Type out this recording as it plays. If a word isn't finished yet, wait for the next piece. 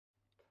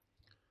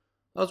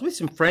I was with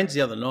some friends the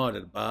other night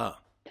at a bar,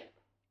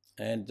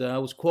 and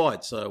it was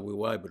quiet, so we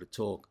were able to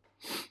talk.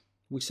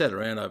 We sat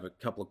around over a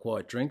couple of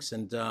quiet drinks,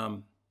 and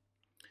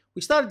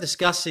we started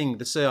discussing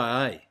the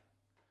CIA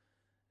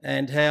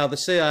and how the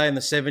CIA in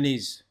the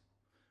 70s,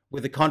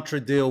 with the Contra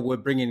deal, were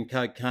bringing in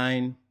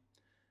cocaine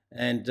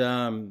and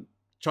trying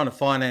to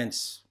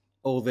finance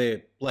all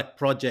their black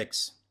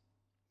projects,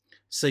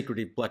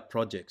 secretive black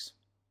projects.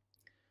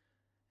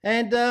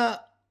 And I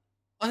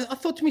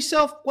thought to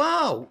myself,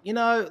 wow,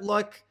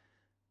 like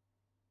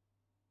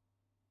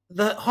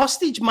the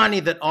hostage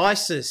money that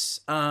ISIS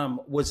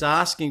was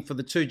asking for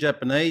the two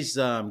Japanese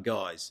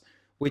guys,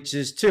 which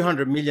is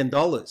 $200 million.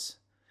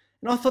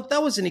 And I thought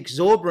that was an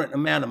exorbitant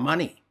amount of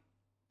money.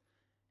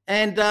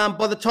 And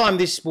by the time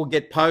this will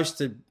get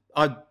posted,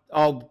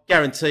 I'll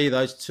guarantee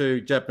those two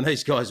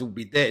Japanese guys will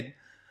be dead.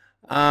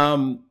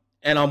 And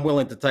I'm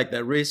willing to take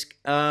that risk.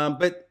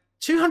 But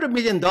 $200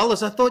 million, I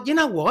thought, you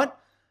know what?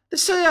 The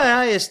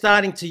CIA is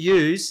starting to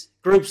use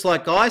groups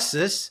like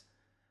ISIS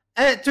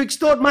to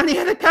extort money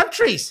out of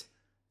countries.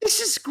 This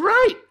is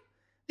great.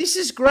 This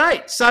is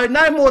great. So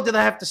no more do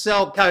they have to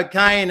sell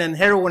cocaine and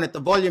heroin at the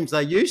volumes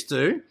they used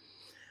to.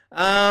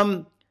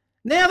 Now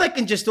they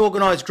can just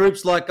organise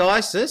groups like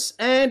ISIS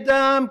and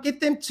get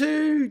them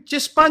to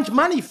just sponge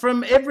money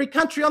from every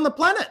country on the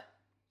planet.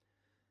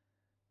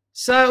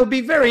 So it'll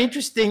be very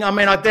interesting. I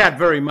mean, I doubt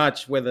very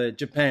much whether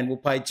Japan will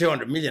pay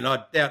 200 million.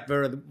 I doubt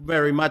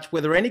very much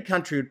whether any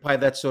country would pay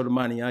that sort of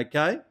money,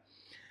 okay?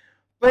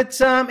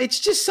 But it's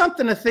just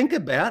something to think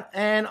about.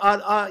 And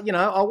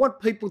I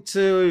want people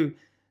to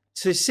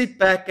sit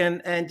back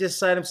and just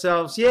say to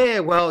themselves, yeah,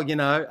 well,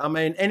 I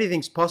mean,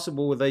 anything's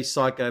possible with these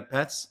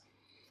psychopaths.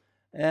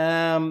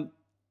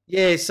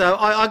 Yeah, so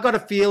I got a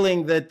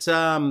feeling that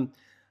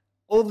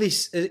all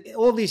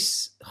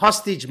this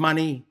hostage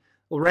money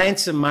or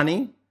ransom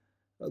money,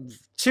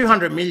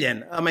 200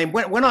 million. I mean,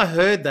 when I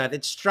heard that,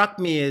 it struck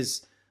me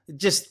as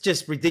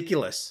just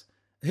ridiculous.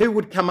 Who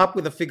would come up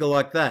with a figure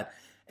like that?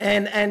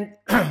 And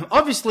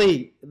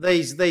obviously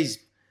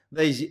these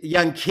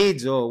young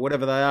kids or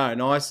whatever they are in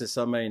ISIS.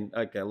 I mean,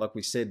 okay, like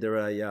we said, they're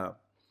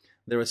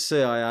a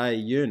CIA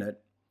unit.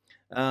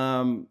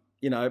 Maybe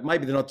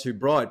they're not too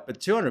bright,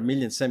 but 200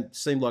 million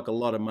seemed like a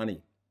lot of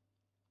money.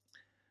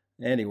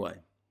 Anyway,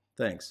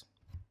 thanks.